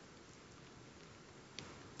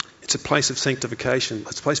 It's a place of sanctification.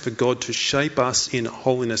 It's a place for God to shape us in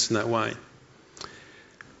holiness in that way.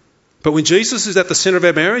 But when Jesus is at the centre of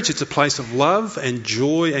our marriage, it's a place of love and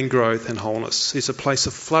joy and growth and wholeness. It's a place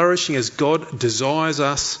of flourishing as God desires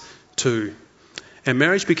us to. And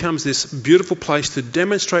marriage becomes this beautiful place to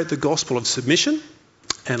demonstrate the gospel of submission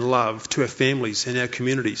and love to our families and our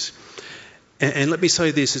communities. And let me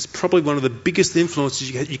say this, it's probably one of the biggest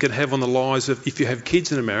influences you can have on the lives of, if you have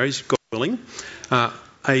kids in a marriage, God willing,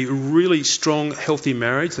 a really strong, healthy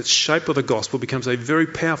marriage that's shaped by the gospel becomes a very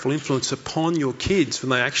powerful influence upon your kids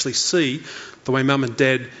when they actually see the way mum and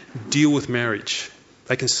dad deal with marriage.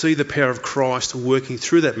 They can see the power of Christ working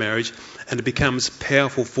through that marriage, and it becomes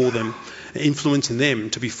powerful for them, influencing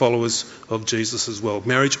them to be followers of Jesus as well.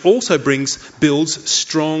 Marriage also builds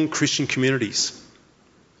strong Christian communities.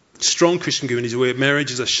 Strong Christian communities where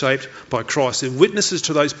marriages are shaped by Christ. It witnesses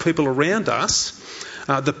to those people around us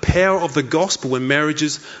the power of the gospel when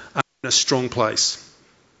marriages are in a strong place.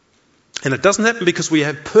 And it doesn't happen because we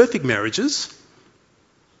have perfect marriages,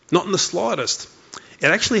 not in the slightest. It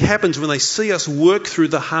actually happens when they see us work through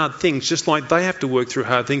the hard things, just like they have to work through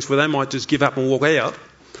hard things where they might just give up and walk out.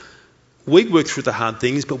 We work through the hard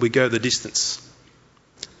things, but we go the distance.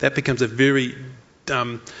 That becomes a very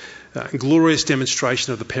glorious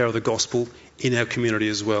demonstration of the power of the gospel in our community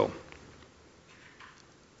as well.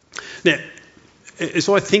 Now, as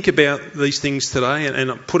I think about these things today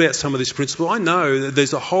and put out some of this principle, I know that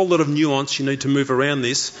there's a whole lot of nuance you need to move around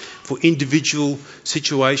this for individual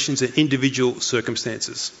situations and individual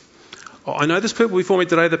circumstances. I know there's people before me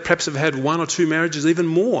today that perhaps have had one or two marriages, even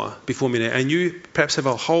more before me now, and you perhaps have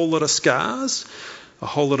a whole lot of scars, a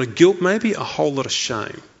whole lot of guilt maybe, a whole lot of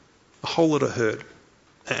shame, a whole lot of hurt.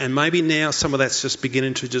 And maybe now some of that's just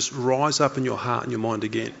beginning to just rise up in your heart and your mind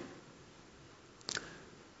again.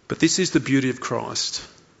 But this is the beauty of Christ.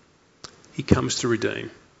 He comes to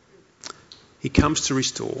redeem. He comes to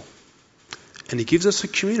restore. And he gives us a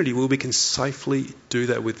community where we can safely do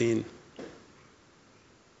that within.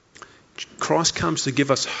 Christ comes to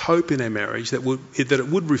give us hope in our marriage that it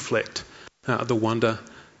would reflect the wonder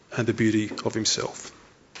and the beauty of himself.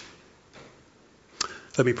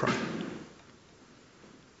 Let me pray.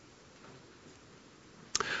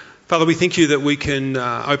 Father, we thank you that we can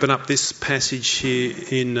open up this passage here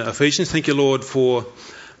in Ephesians. Thank you, Lord, for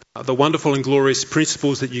the wonderful and glorious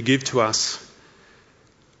principles that you give to us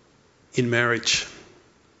in marriage.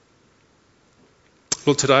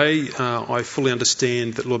 Lord, today I fully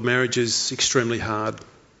understand that, Lord, marriage is extremely hard.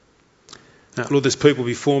 Lord, there's people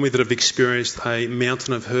before me that have experienced a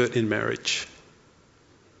mountain of hurt in marriage.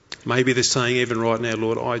 Maybe they're saying even right now,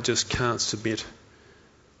 Lord, I just can't submit.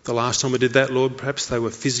 The last time I did that, Lord, perhaps they were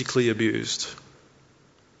physically abused.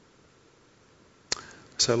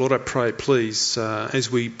 So, Lord, I pray, please, as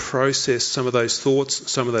we process some of those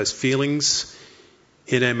thoughts, some of those feelings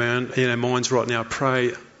in our minds right now, I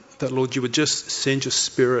pray that, Lord, you would just send your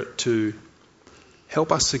Spirit to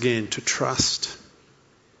help us again to trust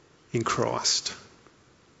in Christ.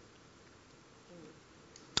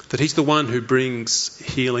 That he's the one who brings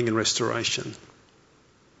healing and restoration.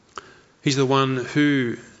 He's the one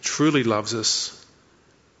who truly loves us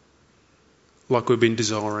like we've been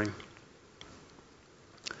desiring.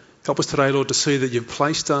 Help us today, Lord, to see that you've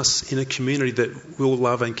placed us in a community that will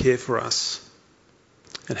love and care for us,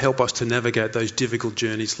 and help us to navigate those difficult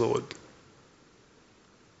journeys, Lord.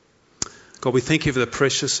 God, we thank you for the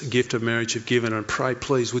precious gift of marriage you've given, and pray,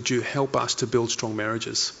 please, would you help us to build strong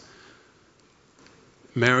marriages.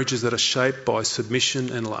 Marriages that are shaped by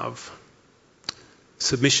submission and love.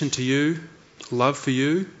 Submission to you, love for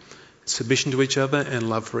you, submission to each other and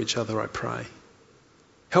love for each other, I pray.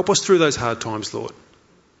 Help us through those hard times, Lord.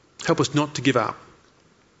 Help us not to give up.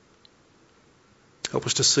 Help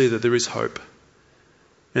us to see that there is hope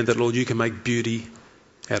and that, Lord, you can make beauty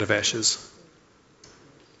out of ashes.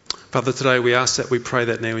 Father, today we ask that, we pray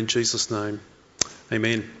that now in Jesus' name.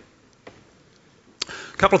 Amen.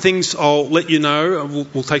 A couple of things I'll let you know.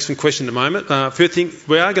 We'll take some questions in a moment. First thing,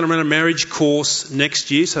 we are going to run a marriage course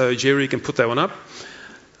next year, so Jerry, you can put that one up.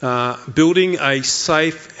 Building a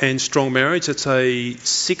safe and strong marriage. It's a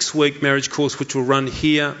 6-week marriage course which will run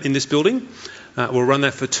here in this building. We'll run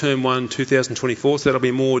that for term 1, 2024, so that'll be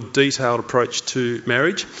a more detailed approach to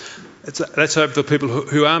marriage. That's open for people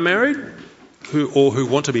who are married or who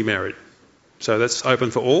want to be married. So that's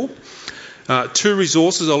open for all. 2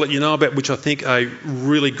 resources I'll let you know about which I think are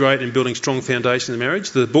really great in building strong foundations in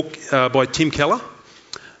marriage. The book by Tim Keller,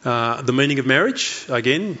 The Meaning of Marriage.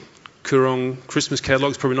 Again, Koorong Christmas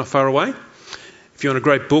catalogue is probably not far away. If you want a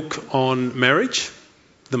great book on marriage,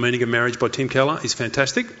 The Meaning of Marriage by Tim Keller is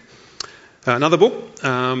fantastic. Another book,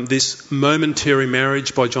 This Momentary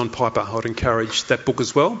Marriage by John Piper. I'd encourage that book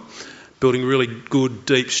as well. Building really good,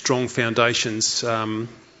 deep, strong foundations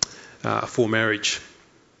for marriage.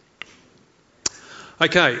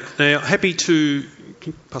 Okay, now happy to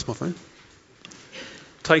pass my phone.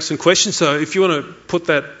 Take some questions. So if you want to put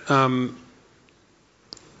that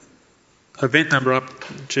event number up,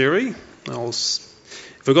 Jerry,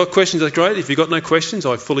 if we've got questions, that's great. If you've got no questions,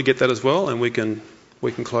 I fully get that as well, and we can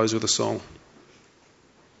close with a song.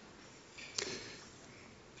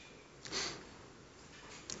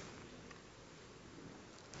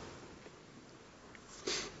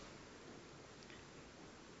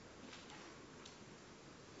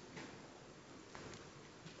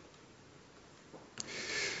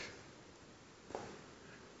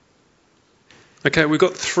 Okay, we've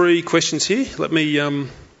got 3 questions here. Let me, and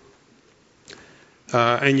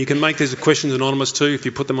you can make these questions anonymous too if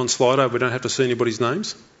you put them on Slido. We don't have to see anybody's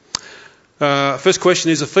names. First question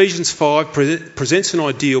is, Ephesians 5 presents an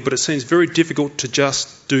ideal, but it seems very difficult to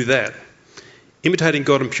just do that. Imitating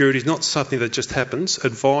God in purity is not something that just happens.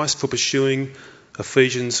 Advice for pursuing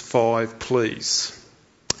Ephesians 5, please.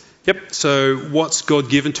 Yep, so what's God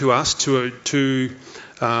given to us to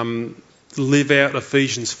live out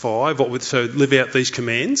Ephesians 5, so live out these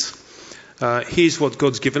commands. Here's what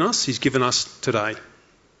God's given us. He's given us today.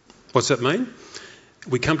 What's that mean?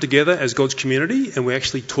 we come together as God's community and we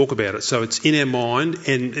actually talk about it. So it's in our mind,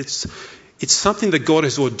 and it's something that God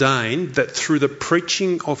has ordained, that through the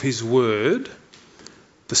preaching of his word,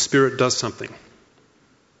 the Spirit does something.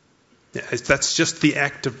 Yeah, that's just the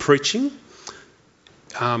act of preaching.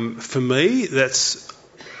 For me, that's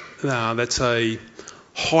a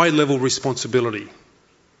high-level responsibility.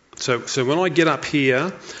 So when I get up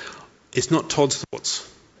here, it's not Todd's thoughts.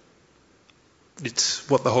 It's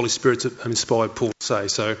what the Holy Spirit's inspired Paul to say.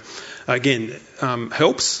 So again,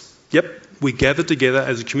 helps. Yep, we gather together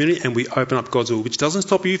as a community and we open up God's word, which doesn't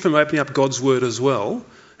stop you from opening up God's word as well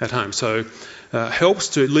at home. So helps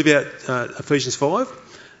to live out Ephesians 5,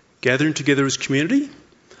 gathering together as community,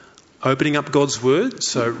 opening up God's word,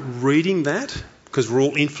 so reading that, because we're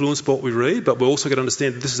all influenced by what we read, but we're also got to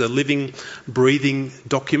understand that this is a living, breathing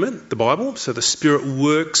document, the Bible. So the Spirit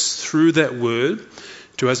works through that word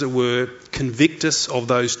to, as it were, convict us of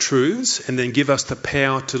those truths and then give us the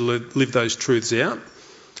power to live those truths out.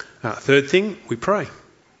 Third thing, we pray.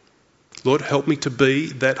 Lord, help me to be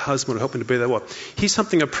that husband, or help me to be that wife. Here's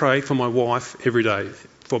something I pray for my wife every day,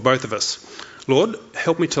 for both of us. Lord,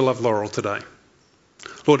 help me to love Laurel today.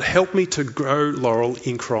 Lord, help me to grow Laurel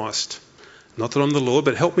in Christ. Not that I'm the Lord,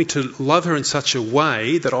 but help me to love her in such a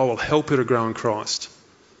way that I will help her to grow in Christ.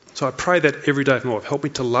 So I pray that every day for my wife. Help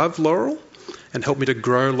me to love Laurel and help me to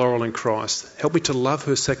grow Laurel in Christ. Help me to love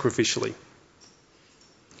her sacrificially.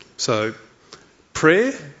 So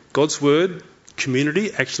prayer, God's word,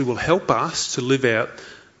 community actually will help us to live out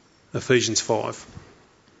Ephesians 5.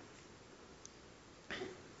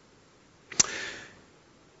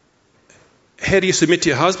 How do you submit to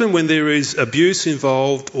your husband when there is abuse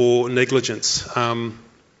involved or negligence?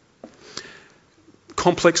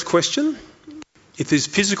 Complex question. If there's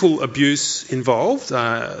physical abuse involved,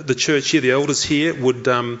 the church here, the elders here would,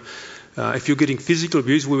 if you're getting physical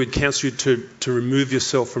abuse, we would counsel you to remove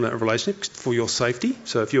yourself from that relationship for your safety.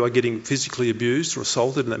 So if you are getting physically abused or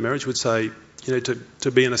assaulted in that marriage, we'd say,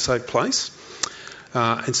 to be in a safe place.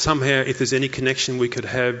 And somehow, if there's any connection we could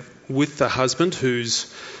have with the husband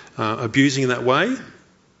who's abusing in that way,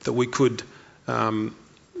 that we could come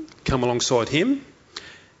alongside him.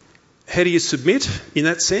 How do you submit in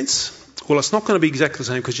that sense? Well, it's not going to be exactly the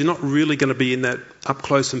same, because you're not really going to be in that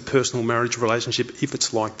up-close and personal marriage relationship if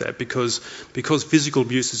it's like that, because physical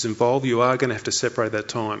abuse is involved, you are going to have to separate that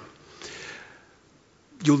time.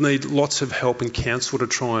 You'll need lots of help and counsel to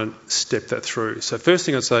try and step that through. So first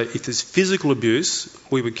thing I'd say, if there's physical abuse,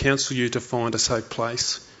 we would counsel you to find a safe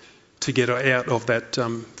place to get out of that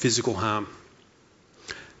physical harm.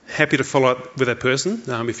 Happy to follow up with that person.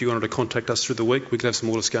 If you wanted to contact us through the week, we could have some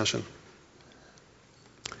more discussion.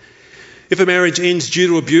 If a marriage ends due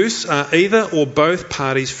to abuse, are either or both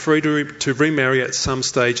parties free to remarry at some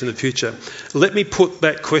stage in the future? Let me put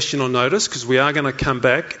that question on notice, because we are going to come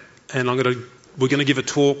back and we're going to give a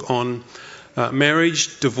talk on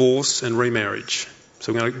marriage, divorce and remarriage.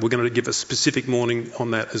 So we're going to give a specific morning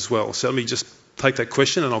on that as well. So let me just take that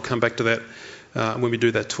question and I'll come back to that when we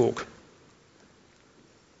do that talk.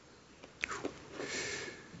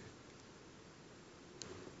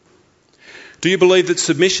 Do you believe that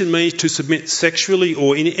submission means to submit sexually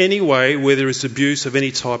or in any way where there is abuse of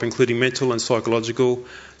any type, including mental and psychological?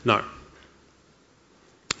 No.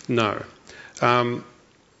 No.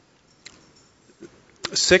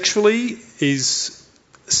 Sexually is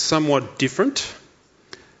somewhat different.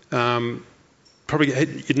 Probably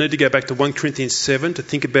you'd need to go back to 1 Corinthians 7 to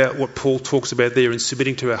think about what Paul talks about there in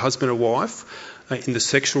submitting to a husband or wife in the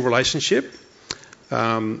sexual relationship.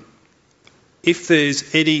 If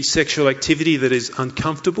there's any sexual activity that is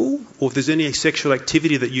uncomfortable, or if there's any sexual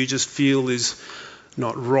activity that you just feel is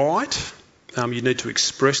not right, you need to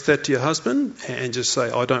express that to your husband and just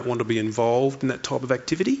say, I don't want to be involved in that type of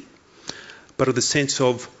activity. But in the sense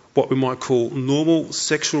of what we might call normal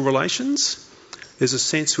sexual relations, there's a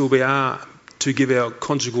sense where we are to give our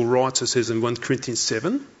conjugal rights, it says in 1 Corinthians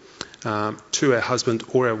 7, to our husband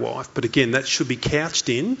or our wife. But again, that should be couched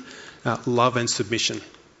in love and submission.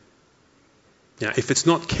 Now, if it's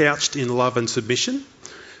not couched in love and submission,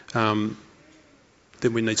 then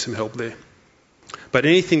we need some help there. But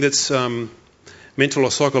anything that's mental or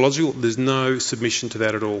psychological, there's no submission to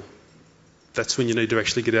that at all. That's when you need to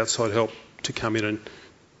actually get outside help to come in and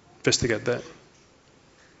investigate that.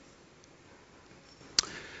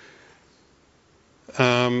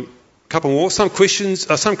 Couple more. Some Christians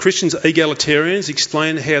are egalitarians.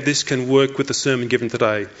 Explain how this can work with the sermon given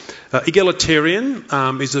today. Egalitarian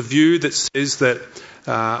is a view that says that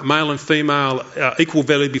male and female are equal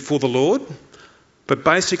value before the Lord. but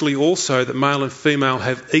basically also that male and female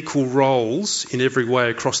have equal roles in every way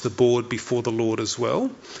across the board before the Lord as well.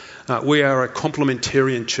 We are a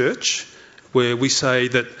complementarian church where we say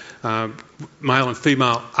that male and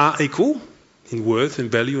female are equal in worth and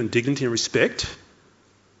value and dignity and respect,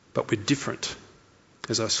 but we're different.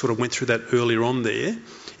 As I sort of went through that earlier on there,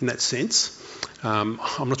 in that sense. I'm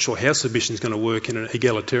not sure how submission is going to work in an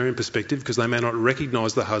egalitarian perspective because they may not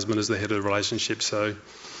recognise the husband as the head of the relationship, so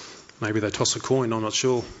maybe they toss a coin, I'm not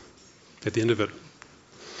sure, at the end of it.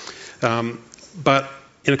 But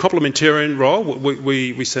in a complementarian role,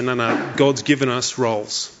 we say, no, God's given us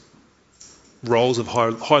roles of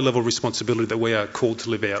high level responsibility that we are called to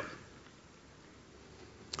live out.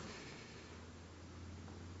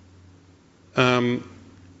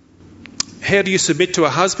 How do you submit to a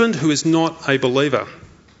husband who is not a believer?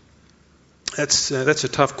 That's a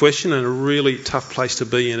tough question and a really tough place to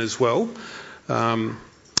be in as well, to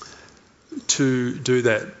do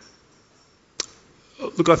that.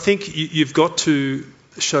 Look, I think you've got to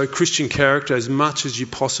show Christian character as much as you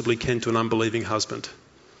possibly can to an unbelieving husband.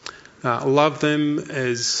 Love them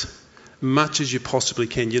as much as you possibly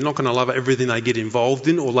can. You're not going to love everything they get involved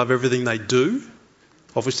in or love everything they do,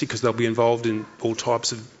 obviously, because they'll be involved in all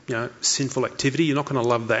types of sinful activity. You're not going to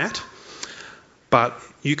love that. But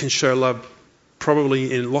you can show love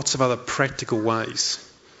probably in lots of other practical ways.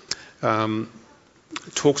 It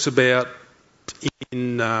talks about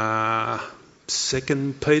in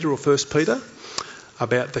 2 Peter or 1 Peter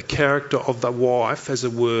about the character of the wife, as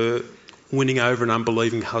it were, winning over an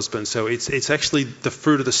unbelieving husband. So it's actually the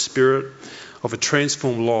fruit of the Spirit of a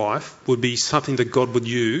transformed life would be something that God would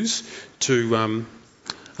use to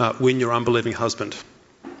win your unbelieving husband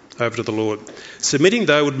over to the Lord. Submitting,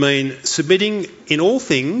 though, would mean submitting in all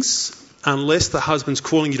things unless the husband's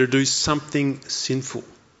calling you to do something sinful.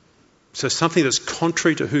 So something that's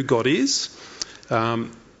contrary to who God is,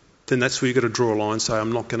 then that's where you've got to draw a line and say,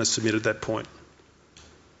 I'm not going to submit at that point.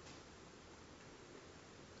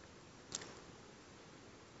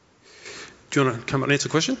 Do you want to come up and answer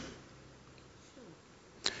a question?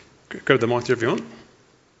 Grab the mic there if you want.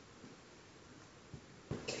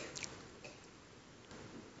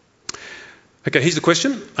 Okay, here's the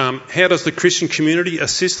question. How does the Christian community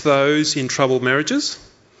assist those in troubled marriages?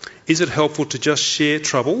 Is it helpful to just share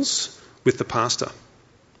troubles with the pastor?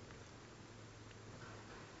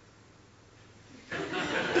 That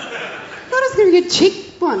was going to be a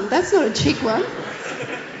chick one. That's not a chick one.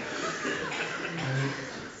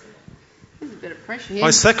 There's a bit of pressure here. I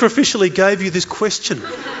sacrificially gave you this question.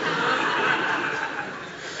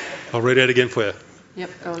 I'll read it out again for you. Yep,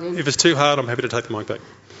 go again. If it's too hard, I'm happy to take the mic back.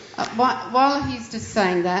 While he's just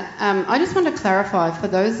saying that, I just want to clarify for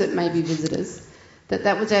those that may be visitors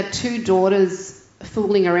that was our two daughters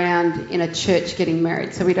fooling around in a church getting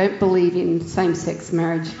married. So we don't believe in same-sex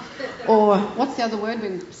marriage. Or what's the other word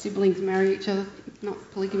when siblings marry each other? Not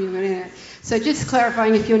polygamy or anything. So just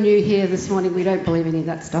clarifying, if you're new here this morning, we don't believe any of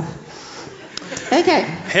that stuff. Okay.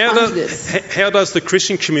 How does the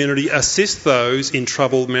Christian community assist those in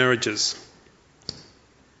troubled marriages?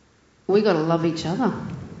 We got to love each other.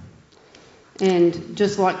 And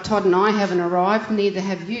just like Todd and I haven't arrived, neither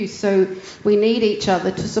have you. So we need each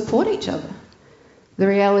other to support each other. The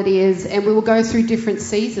reality is, and we will go through different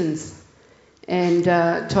seasons. And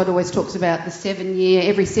Todd always talks about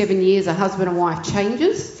every 7 years a husband and wife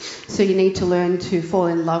changes. So you need to learn to fall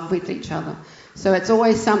in love with each other. So it's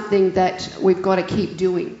always something that we've got to keep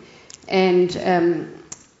doing. And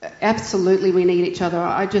absolutely we need each other.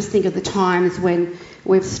 I just think of the times when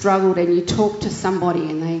we've struggled and you talk to somebody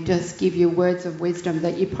and they just give you words of wisdom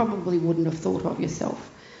that you probably wouldn't have thought of yourself.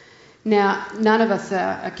 Now, none of us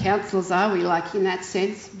are counsellors, are we, like in that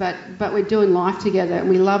sense, but we're doing life together and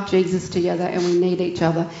we love Jesus together and we need each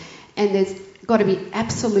other. And there's got to be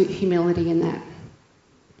absolute humility in that.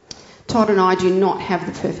 Todd and I do not have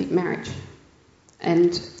the perfect marriage.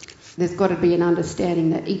 And there's got to be an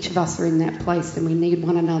understanding that each of us are in that place and we need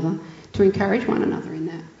one another to encourage one another in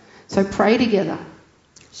that. So pray together,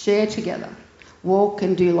 share together, walk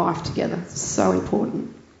and do life together. It's so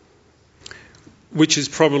important. Which is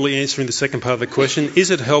probably answering the second part of the question.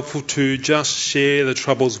 Is it helpful to just share the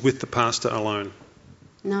troubles with the pastor alone?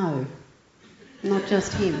 No, not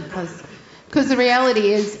just him. Because the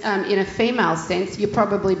reality is, in a female sense, you're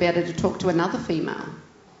probably better to talk to another female.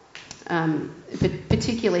 But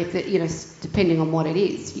particularly if, depending on what it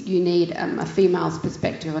is, you need a female's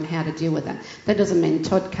perspective on how to deal with that. That doesn't mean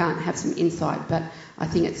Todd can't have some insight, but I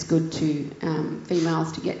think it's good to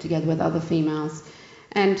females to get together with other females.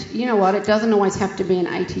 And you know what? It doesn't always have to be an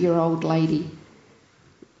 80-year-old lady.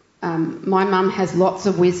 My mum has lots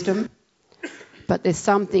of wisdom, but there's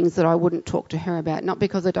some things that I wouldn't talk to her about, not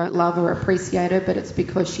because I don't love or appreciate her, but it's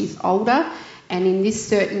because she's older, and in this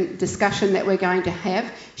certain discussion that we're going to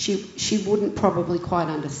have, she wouldn't probably quite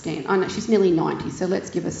understand. I know she's nearly 90, so let's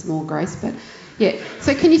give her some more grace, but yeah.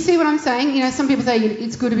 So can you see what I'm saying? You know, some people say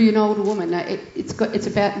it's good to be an older woman. No, it's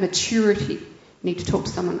about maturity. You need to talk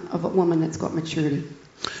to someone of a woman that's got maturity.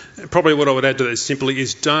 Probably what I would add to that simply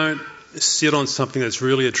is don't sit on something that's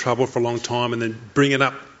really a trouble for a long time and then bring it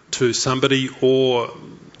up to somebody or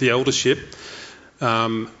the eldership,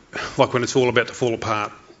 like when it's all about to fall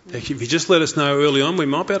apart. If you just let us know early on, we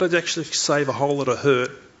might be able to actually save a whole lot of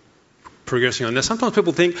hurt progressing on. Now, sometimes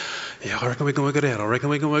people think, yeah, I reckon we can work it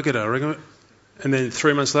out. And then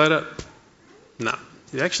 3 months later, no.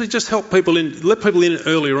 You actually just help people in, let people in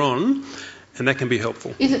earlier on, and that can be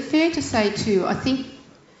helpful. Is it fair to say too, I think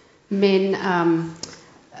men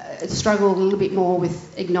struggle a little bit more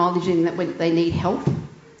with acknowledging that when they need help.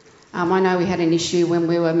 I know we had an issue when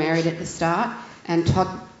we were married at the start, and Todd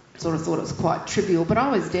sort of thought it was quite trivial, but I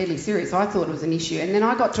was deadly serious. I thought it was an issue. And then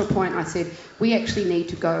I got to a point and I said, we actually need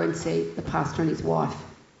to go and see the pastor and his wife.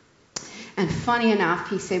 And funny enough,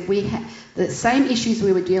 he said we had the same issues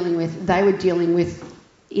we were dealing with, they were dealing with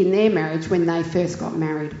in their marriage when they first got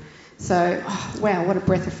married. So, wow, what a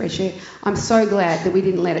breath of fresh air. I'm so glad that we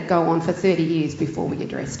didn't let it go on for 30 years before we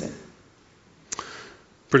addressed it.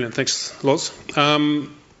 Brilliant. Thanks, Loz.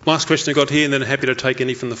 Last question I got here, and then happy to take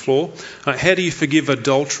any from the floor. How do you forgive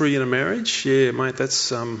adultery in a marriage? Yeah, mate, that's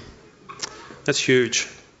huge.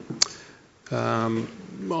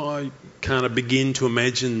 I can't begin to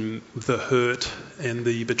imagine the hurt and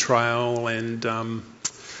the betrayal and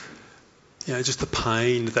just the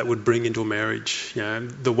pain that would bring into a marriage. You know,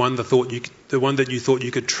 the one that you thought you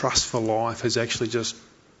could trust for life has actually just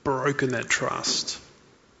broken that trust.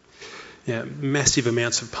 Yeah, massive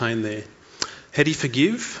amounts of pain there. How do you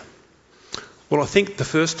forgive? Well, I think the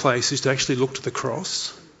first place is to actually look to the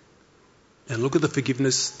cross and look at the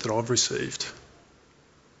forgiveness that I've received.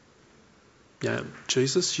 Yeah,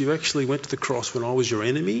 Jesus, you actually went to the cross when I was your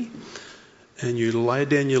enemy, and you laid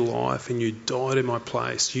down your life and you died in my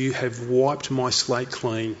place. You have wiped my slate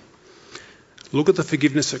clean. Look at the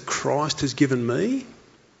forgiveness that Christ has given me.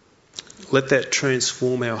 Let that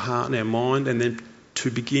transform our heart and our mind, and then to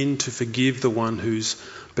begin to forgive the one who's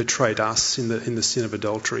betrayed us in the sin of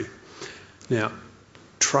adultery. Now,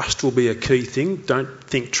 trust will be a key thing. Don't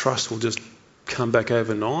think trust will just come back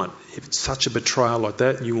overnight. If it's such a betrayal like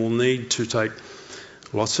that, you will need to take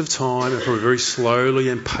lots of time and probably very slowly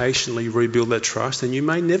and patiently rebuild that trust. And you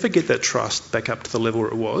may never get that trust back up to the level where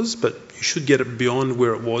it was, but you should get it beyond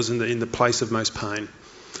where it was in the place of most pain.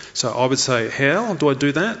 So I would say, how do I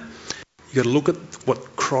do that? You've got to look at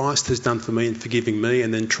what Christ has done for me in forgiving me,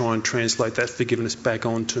 and then try and translate that forgiveness back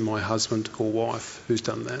onto my husband or wife who's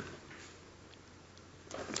done that.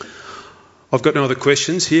 I've got no other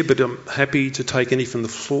questions here, but I'm happy to take any from the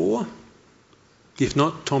floor. If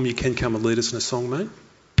not, Tom, you can come and lead us in a song, mate.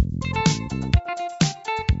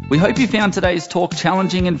 We hope you found today's talk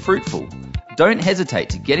challenging and fruitful. Don't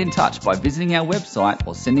hesitate to get in touch by visiting our website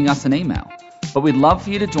or sending us an email. But we'd love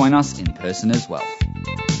for you to join us in person as well.